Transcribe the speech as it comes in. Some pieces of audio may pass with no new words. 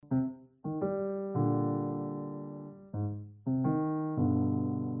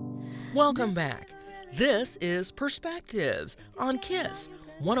Welcome back. This is Perspectives on KISS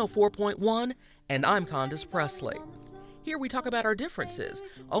 104.1, and I'm Candace Presley. Here we talk about our differences,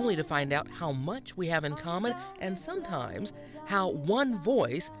 only to find out how much we have in common and sometimes how one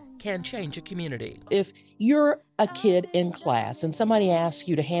voice can change a community. If you're a kid in class and somebody asks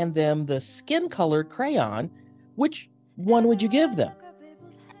you to hand them the skin-colored crayon, which one would you give them?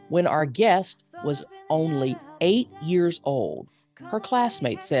 When our guest was only 8 years old, her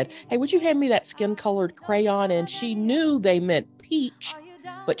classmate said, "Hey, would you hand me that skin-colored crayon?" And she knew they meant peach,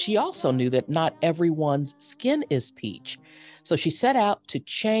 but she also knew that not everyone's skin is peach. So she set out to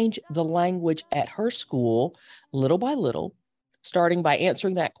change the language at her school little by little, starting by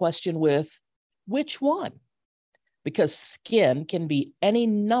answering that question with, which one? Because skin can be any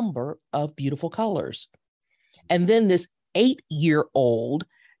number of beautiful colors. And then this 8-year-old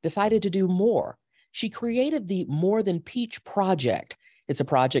decided to do more. She created the More Than Peach Project. It's a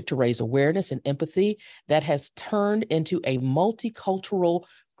project to raise awareness and empathy that has turned into a multicultural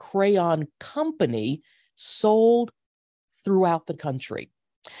crayon company sold throughout the country.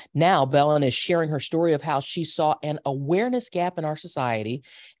 Now, Belen is sharing her story of how she saw an awareness gap in our society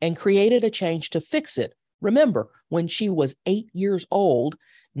and created a change to fix it. Remember, when she was 8 years old,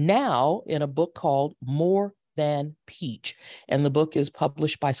 now in a book called More Than Peach. And the book is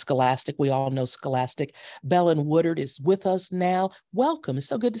published by Scholastic. We all know Scholastic. Belen Woodard is with us now. Welcome. It's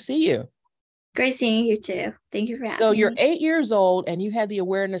so good to see you. Great seeing you too. Thank you for having me. So you're 8 years old and you had the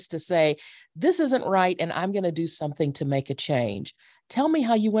awareness to say, this isn't right and I'm going to do something to make a change. Tell me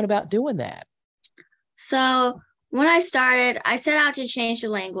how you went about doing that. So when I started, I set out to change the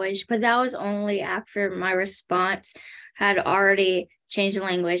language, but that was only after my response had already changed the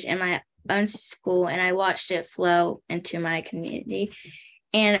language in my own school and I watched it flow into my community.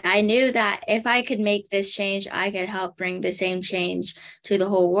 And I knew that if I could make this change, I could help bring the same change to the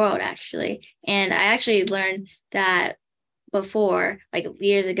whole world, actually. And I actually learned that before, like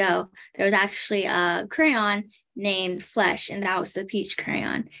years ago, there was actually a crayon named Flesh, and that was the peach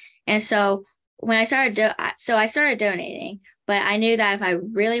crayon. And so when I started, I started donating, but I knew that if I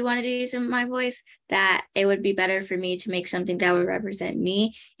really wanted to use my voice, that it would be better for me to make something that would represent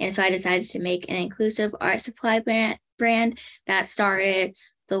me. And so I decided to make an inclusive art supply brand that started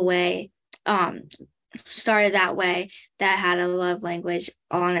that way, that had a love language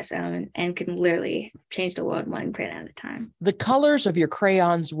on its own and can literally change the world one print at a time. The colors of your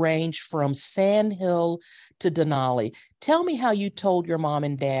crayons range from Sandhill to Denali. Tell me how you told your mom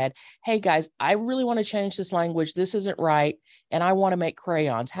and dad, hey guys, I really want to change this language. This isn't right. And I want to make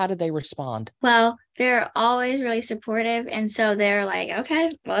crayons. How did they respond? Well, they're always really supportive. And so they're like,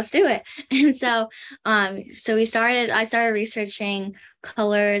 okay, well, let's do it. And so, I started researching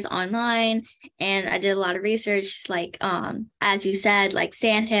colors online, and I did a lot of research, like, as you said, like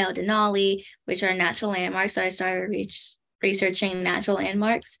Sandhill, Denali, which are natural landmarks. So I started researching natural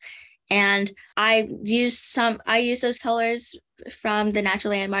landmarks. And I used those colors from the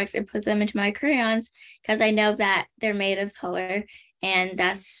natural landmarks and put them into my crayons because I know that they're made of color and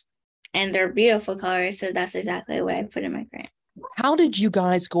they're beautiful colors. So that's exactly what I put in my crayon. How did you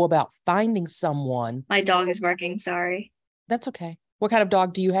guys go about finding someone? My dog is barking, sorry. That's okay. What kind of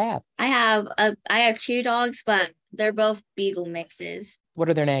dog do you have? I have 2 dogs, but they're both beagle mixes. What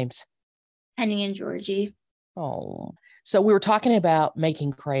are their names? Penny and Georgie. Oh, so we were talking about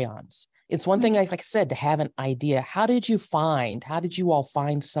making crayons. It's one thing, like I said, to have an idea. How did you all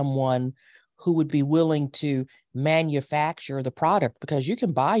find someone who would be willing to manufacture the product? Because you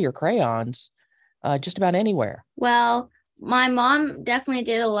can buy your crayons just about anywhere. Well, my mom definitely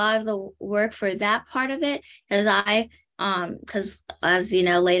did a lot of the work for that part of it, because as you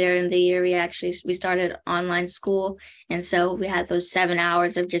know, later in the year, we started online school. And so we had those 7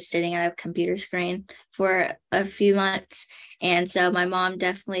 hours of just sitting at a computer screen for a few months. And so my mom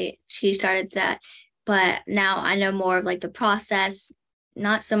she started that. But now I know more of like the process,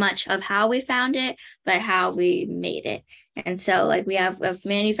 not so much of how we found it, but how we made it. And so like we have a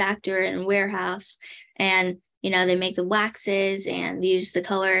manufacturer and warehouse, and they make the waxes and use the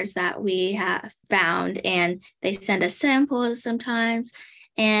colors that we have found, and they send us samples sometimes.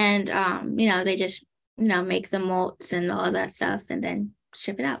 And, they just, make the molds and all that stuff and then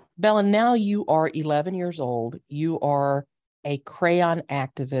ship it out. Belen, now you are 11 years old. You are a crayon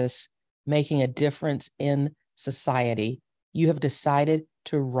activist making a difference in society. You have decided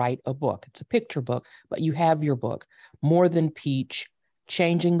to write a book. It's a picture book, but you have your book, More Than Peach,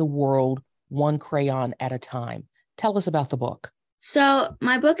 Changing the World One Crayon at a Time. Tell us about the book. So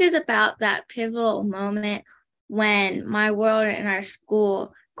my book is about that pivotal moment when my world and our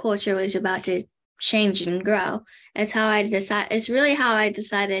school culture was about to change and grow. It's really how I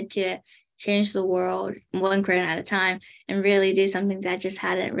decided to change the world one crayon at a time and really do something that just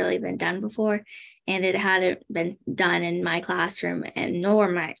hadn't really been done before. And it hadn't been done in my classroom and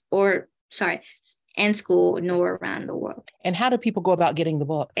and school nor around the world. And how do people go about getting the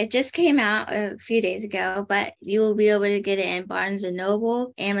book? It just came out a few days ago, but you will be able to get it in Barnes and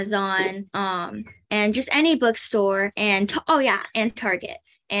Noble, Amazon, and just any bookstore, and Target.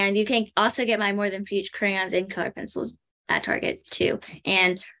 And you can also get my More Than Peach crayons and color pencils at Target too.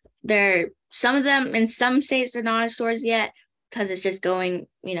 And some of them in some states are not in stores yet because it's just going,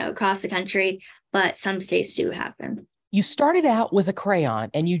 across the country, but some states do have them. You started out with a crayon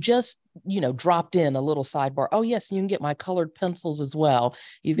and you just, dropped in a little sidebar. Oh, yes, you can get my colored pencils as well.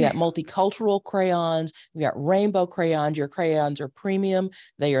 You've got multicultural crayons. You've got rainbow crayons. Your crayons are premium.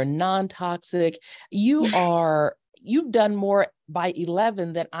 They are non-toxic. You've done more by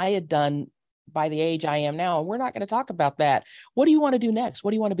 11 than I had done by the age I am now. And we're not going to talk about that. What do you want to do next?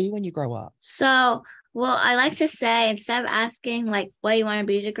 What do you want to be when you grow up? So, well, I like to say, instead of asking like, what do you want to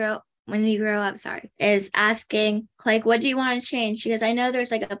be when you grow up, is asking like, what do you want to change? Because I know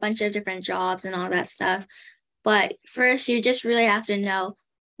there's like a bunch of different jobs and all that stuff. But first, you just really have to know,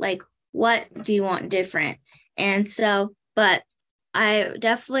 like, what do you want different? And so, but I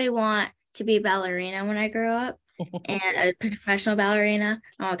definitely want to be a ballerina when I grow up and a professional ballerina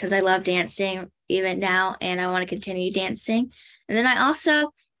because I love dancing even now and I want to continue dancing. And then I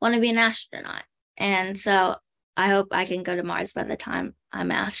also want to be an astronaut. And so I hope I can go to Mars by the time I'm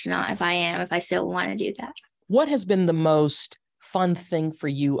an astronaut, if I still want to do that. What has been the most fun thing for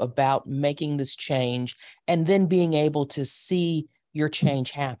you about making this change and then being able to see your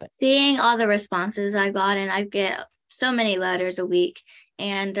change happen? Seeing all the responses I got, and I get so many letters a week,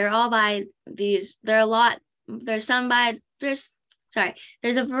 and they're all by there's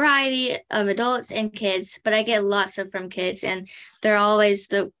a variety of adults and kids, but I get lots from kids, and they're always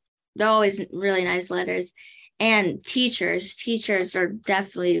really nice letters. And teachers are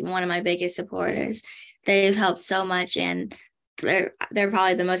definitely one of my biggest supporters. They've helped so much, and they're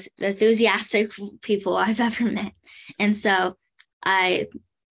probably the most enthusiastic people I've ever met. And so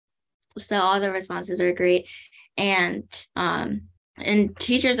all the responses are great. And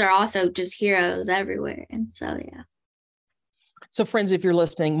teachers are also just heroes everywhere. And so, yeah. So friends, if you're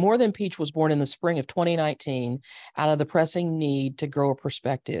listening, More Than Peach was born in the spring of 2019 out of the pressing need to grow a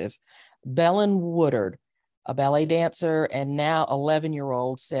perspective. Belen Woodard, a ballet dancer and now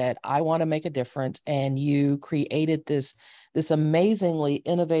 11-year-old, said, I want to make a difference. And you created this amazingly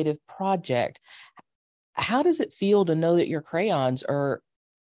innovative project. How does it feel to know that your crayons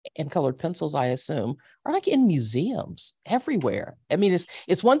and colored pencils, I assume, are like in museums everywhere? I mean,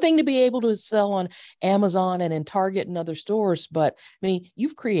 it's one thing to be able to sell on Amazon and in Target and other stores, but I mean,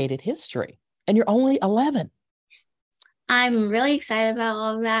 you've created history and you're only 11. I'm really excited about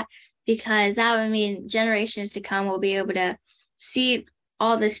all of that, because that would mean generations to come will be able to see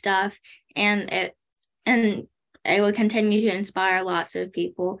all this stuff, and it will continue to inspire lots of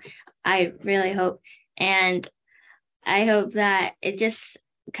people. I really hope. And I hope that it just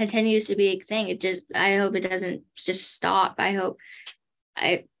continues to be a thing. I hope it doesn't just stop. I hope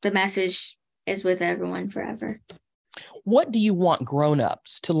the message is with everyone forever. What do you want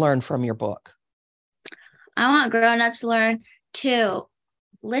grown-ups to learn from your book? I want grown-ups to learn to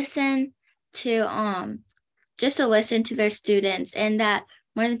listen to just to listen to their students, and that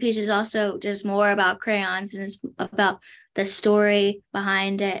More Than Peach is also just more about crayons, and it's about the story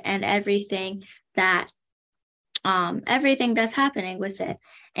behind it and everything that's happening with it.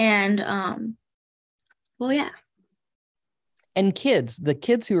 And yeah. And the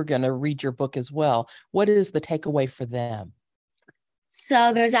kids who are going to read your book as well, what is the takeaway for them?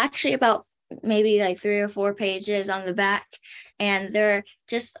 So there's actually about maybe like 3 or 4 pages on the back, and they're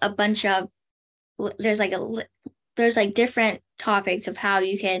just a bunch of there's different topics of how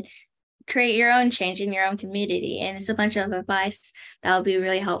you can create your own change in your own community, and it's a bunch of advice that will be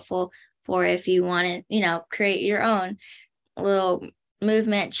really helpful for if you want to create your own little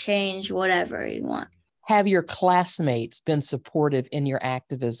movement, change, whatever you want. Have your classmates been supportive in your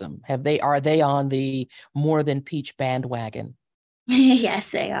activism? Are they on the More Than Peach bandwagon?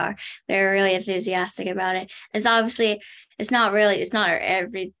 Yes, they are. They're really enthusiastic about it. It's not our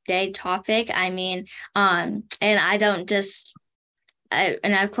everyday topic. I mean, and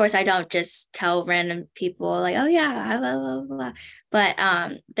of course I don't just tell random people like, oh yeah, blah, blah, blah.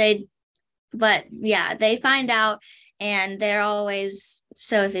 But they find out, and they're always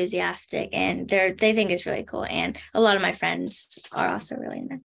so enthusiastic, and they think it's really cool. And a lot of my friends are also really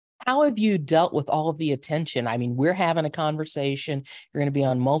nice. How have you dealt with all of the attention? I mean, we're having a conversation. You're going to be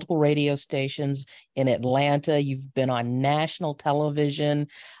on multiple radio stations in Atlanta. You've been on national television.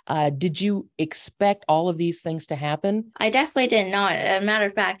 Did you expect all of these things to happen? I definitely did not. As a matter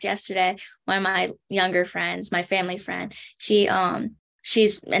of fact, yesterday, one of my younger friends, my family friend, she's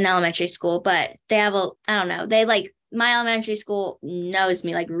in elementary school, but they have I don't know, they like my elementary school knows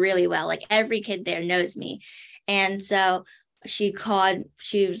me like really well. Like every kid there knows me. And so she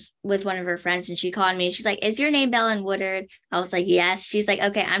was with one of her friends and she called me. She's like, "Is your name Belen Woodard?" I was like, "Yes." She's like,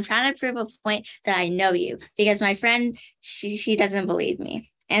 "Okay, I'm trying to prove a point that I know you," because my friend, she doesn't believe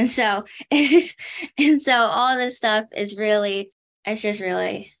me. And so, and so all this stuff is really, it's just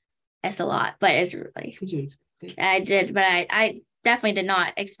really, it's a lot, but it's really, I did, but I definitely did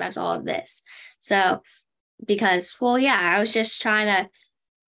not expect all of this. So, because, well, yeah, I was just trying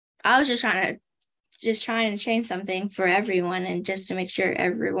to change something for everyone and just to make sure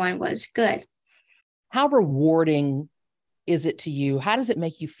everyone was good. How rewarding is it to you? How does it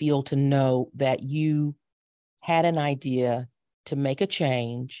make you feel to know that you had an idea to make a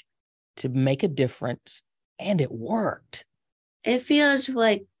change, to make a difference, and it worked? It feels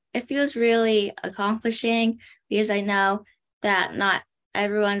really accomplishing because I know that not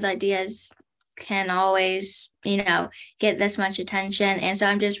everyone's ideas can always, get this much attention. And so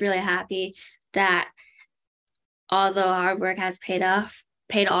I'm just really happy that all the hard work has paid off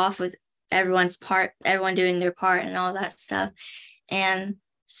with everyone doing their part and all that stuff. And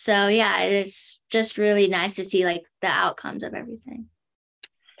so, yeah, it's just really nice to see like the outcomes of everything.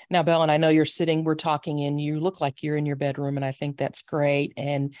 Now, Belen, I know we're talking, and you look like you're in your bedroom, and I think that's great.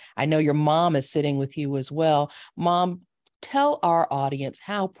 And I know your mom is sitting with you as well. Mom, tell our audience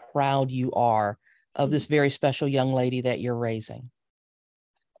how proud you are of this very special young lady that you're raising.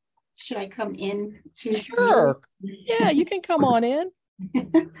 Should I come in to? Sure. Yeah, you can come on in.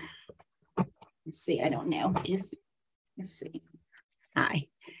 Let's see. I don't know let's see. Hi.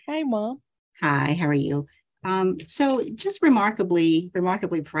 Hey, Mom. Hi, how are you? So just remarkably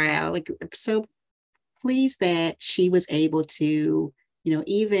proud, like so pleased that she was able to,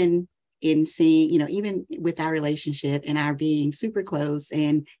 even in seeing, even with our relationship and our being super close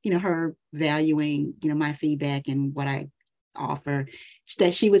and, her valuing, my feedback and what I offer,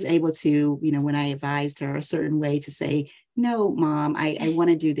 that she was able to, when I advised her a certain way, to say, "No, Mom, I want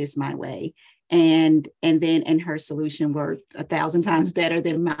to do this my way." And her solution worked 1,000 times better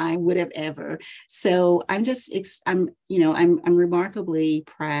than mine would have ever. So I'm remarkably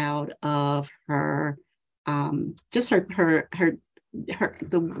proud of her, just her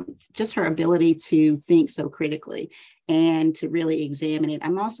ability to think so critically and to really examine it.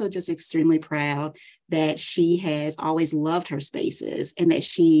 I'm also just extremely proud that she has always loved her spaces and that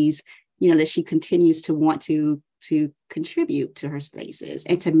that she continues to want to contribute to her spaces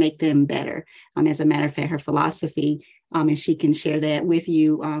and to make them better. As a matter of fact, her philosophy, and she can share that with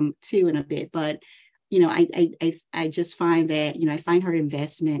you too in a bit. But I just find that I find her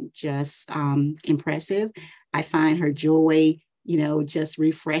investment just impressive. I find her joy, just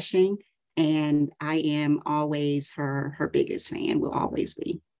refreshing, and I am always her biggest fan. Will always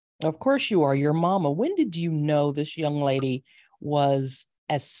be. Of course you are. Your mama. When did you know this young lady was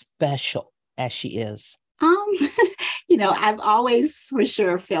as special as she is? I've always for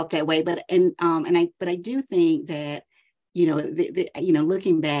sure felt that way, but I do think that,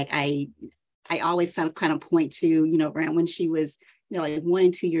 looking back, I always kind of point to, around when she was, like 1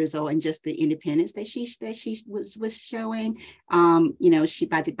 and 2 years old, and just the independence that she was showing. She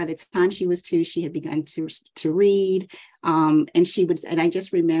by the time she was 2, she had begun to read, and I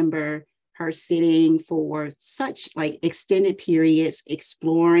just remember her sitting for such like extended periods,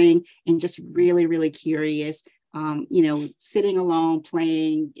 exploring and just really, really curious, sitting alone,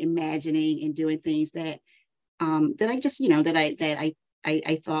 playing, imagining, and doing things that I just, that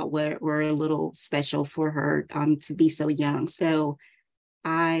I thought were a little special for her to be so young. So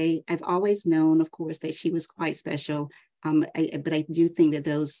I've always known, of course, that she was quite special. But I do think that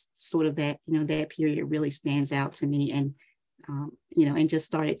those sort of that period really stands out to me, and and just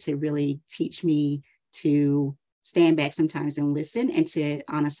started to really teach me to stand back sometimes and listen, and to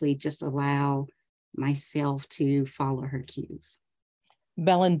honestly just allow myself to follow her cues.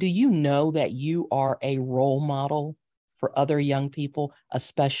 Belen, do you know that you are a role model for other young people,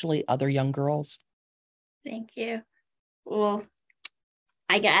 especially other young girls? Thank you. Well,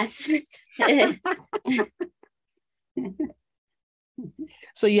 I guess.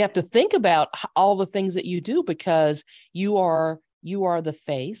 So you have to think about all the things that you do, because you are the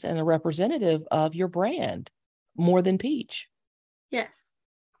face and the representative of your brand, More Than Peach. Yes.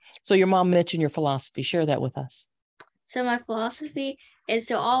 So your mom mentioned your philosophy. Share that with us. So my philosophy is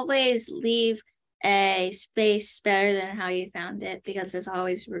to always leave a space better than how you found it, because there's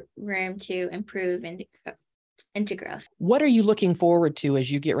always room to improve and to grow. What are you looking forward to as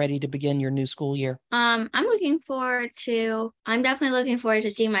you get ready to begin your new school year? I'm definitely looking forward to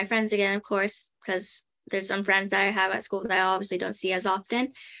seeing my friends again, of course, because there's some friends that I have at school that I obviously don't see as often.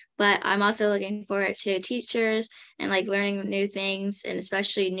 But I'm also looking forward to teachers and like learning new things, and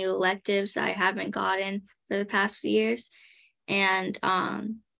especially new electives that I haven't gotten for the past few years. And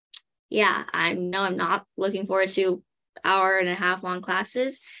yeah, I know I'm not looking forward to 1.5 hour long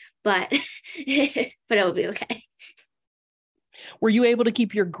classes, but it'll be okay. Were you able to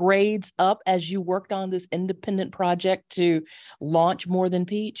keep your grades up as you worked on this independent project to launch More Than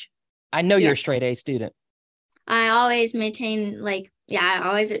Peach? I know you're a straight A student. I always maintain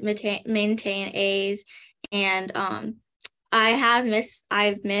maintain A's, and I've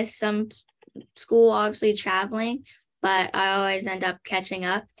missed some school, obviously traveling, but I always end up catching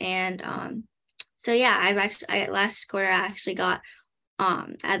up. And so yeah, last quarter I actually got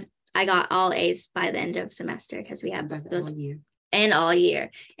I got all A's by the end of semester, because we have those all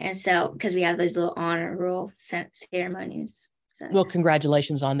year. And so because we have those little honor roll ceremonies. So, well,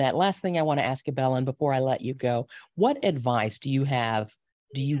 congratulations on that. Last thing I want to ask you, Belen, before I let you go, what advice do you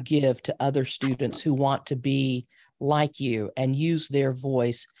give to other students who want to be like you and use their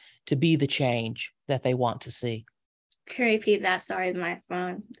voice to be the change that they want to see? Can you repeat that? Sorry, my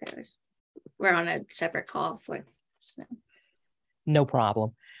phone. We're on a separate call for. So. No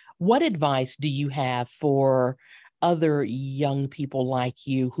problem. What advice do you have for other young people like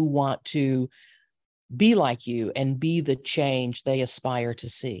you who want to be like you and be the change they aspire to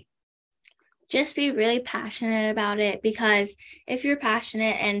see? Just be really passionate about it, because if you're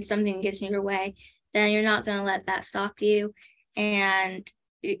passionate and something gets in your way, then you're not going to let that stop you. And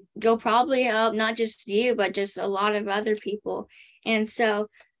you'll probably help not just you, but just a lot of other people. And so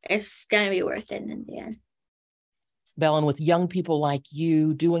it's going to be worth it in the end. Belen, with young people like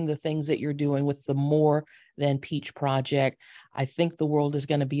you doing the things that you're doing with the More Than Peach project, I think the world is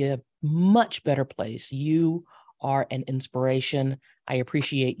going to be a much better place. You are an inspiration. I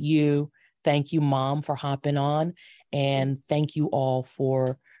appreciate you. Thank you, Mom, for hopping on. And thank you all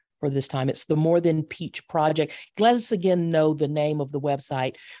for this time. It's the More Than Peach project. Let us again know the name of the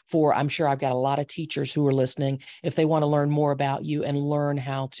website for, I'm sure I've got a lot of teachers who are listening, if they want to learn more about you and learn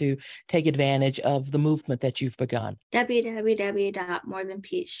how to take advantage of the movement that you've begun.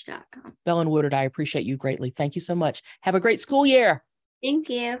 www.morethanpeach.com. Belen Woodard, I appreciate you greatly. Thank you so much. Have a great school year. Thank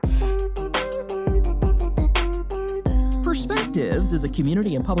you. Perspectives is a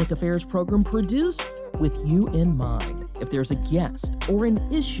community and public affairs program produced with you in mind. If there's a guest or an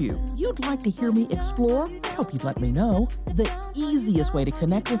issue you'd like to hear me explore, I hope you'd let me know. The easiest way to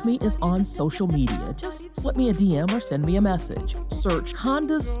connect with me is on social media. Just slip me a DM or send me a message. Search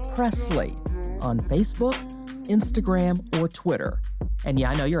Condace Pressley on Facebook, Instagram, or Twitter. And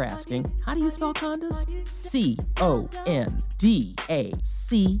yeah, I know you're asking, how do you spell Condace? C-O-N-D-A-C-E.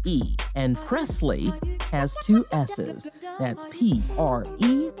 And Pressley has 2 S's. That's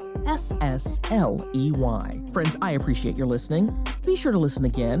P-R-E-S-S-L-E-Y. Friends, I appreciate your listening. Be sure to listen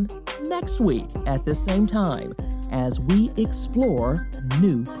again next week at the same time as we explore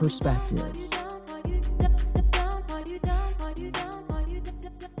new perspectives.